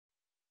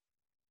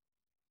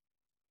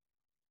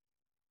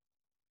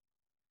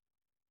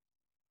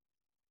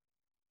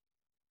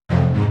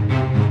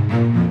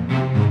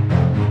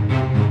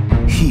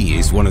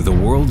is one of the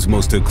world's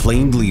most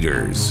acclaimed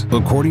leaders,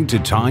 according to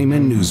Time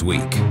and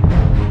Newsweek.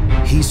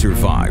 He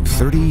survived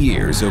 30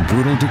 years of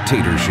brutal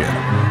dictatorship,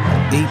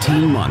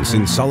 18 months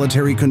in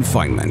solitary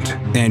confinement,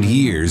 and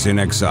years in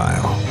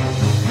exile.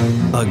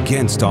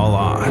 Against all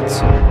odds,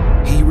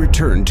 he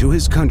returned to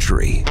his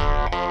country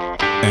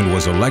and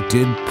was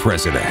elected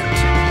president.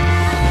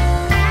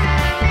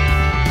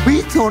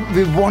 We thought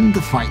we won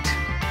the fight.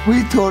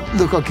 We thought,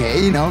 look,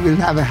 okay, we'll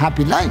have a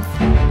happy life.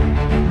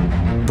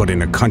 But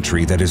in a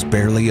country that is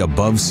barely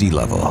above sea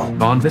level.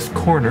 On this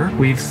corner,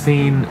 we've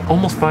seen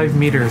almost 5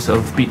 meters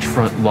of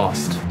beachfront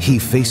lost. He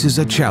faces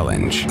a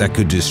challenge that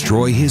could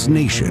destroy his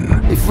nation.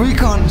 If we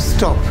can't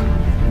stop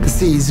the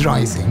seas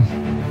rising,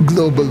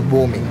 global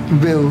warming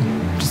will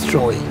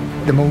destroy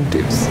the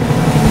Maldives.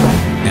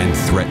 And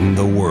threaten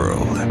the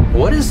world.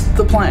 What is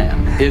the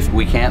plan if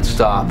we can't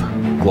stop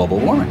global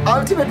warming?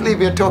 Ultimately,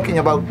 we're talking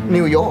about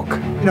New York.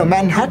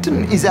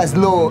 Manhattan is as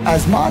low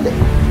as Mali.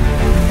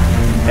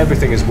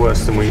 Everything is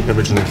worse than we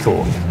originally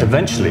thought.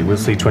 Eventually, we'll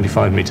see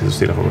 25 meters of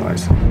sea level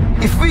rise.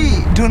 If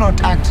we do not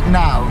act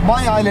now,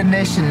 my island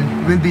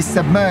nation will be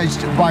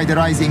submerged by the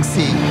rising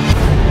sea.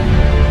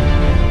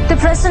 The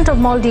president of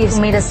Maldives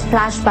made a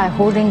splash by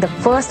holding the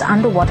first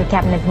underwater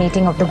cabinet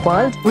meeting of the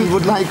world. We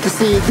would like to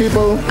see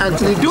people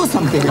actually do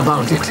something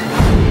about it.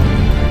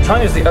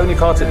 China is the only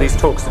party at these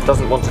talks that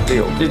doesn't want a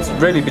deal. It's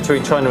really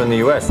between China and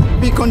the US.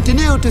 We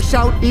continue to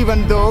shout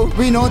even though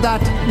we know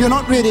that you're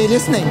not really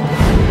listening.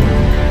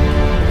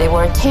 There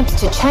were attempts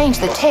to change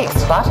the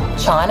text, but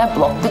China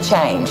blocked the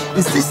change.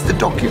 Is this the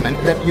document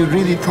that you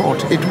really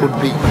thought it would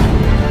be?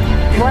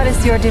 What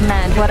is your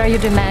demand? What are you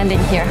demanding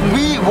here?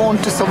 We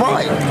want to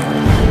survive.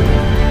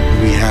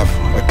 We have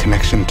a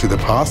connection to the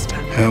past,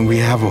 and we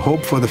have a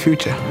hope for the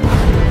future.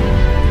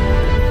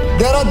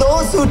 There are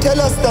those who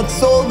tell us that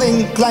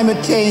solving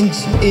climate change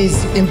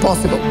is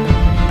impossible.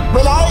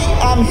 Well, I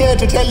am here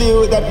to tell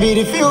you that we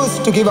refuse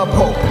to give up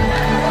hope.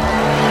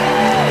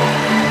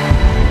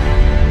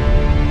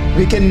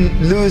 We can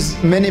lose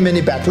many,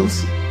 many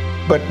battles,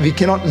 but we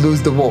cannot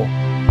lose the war.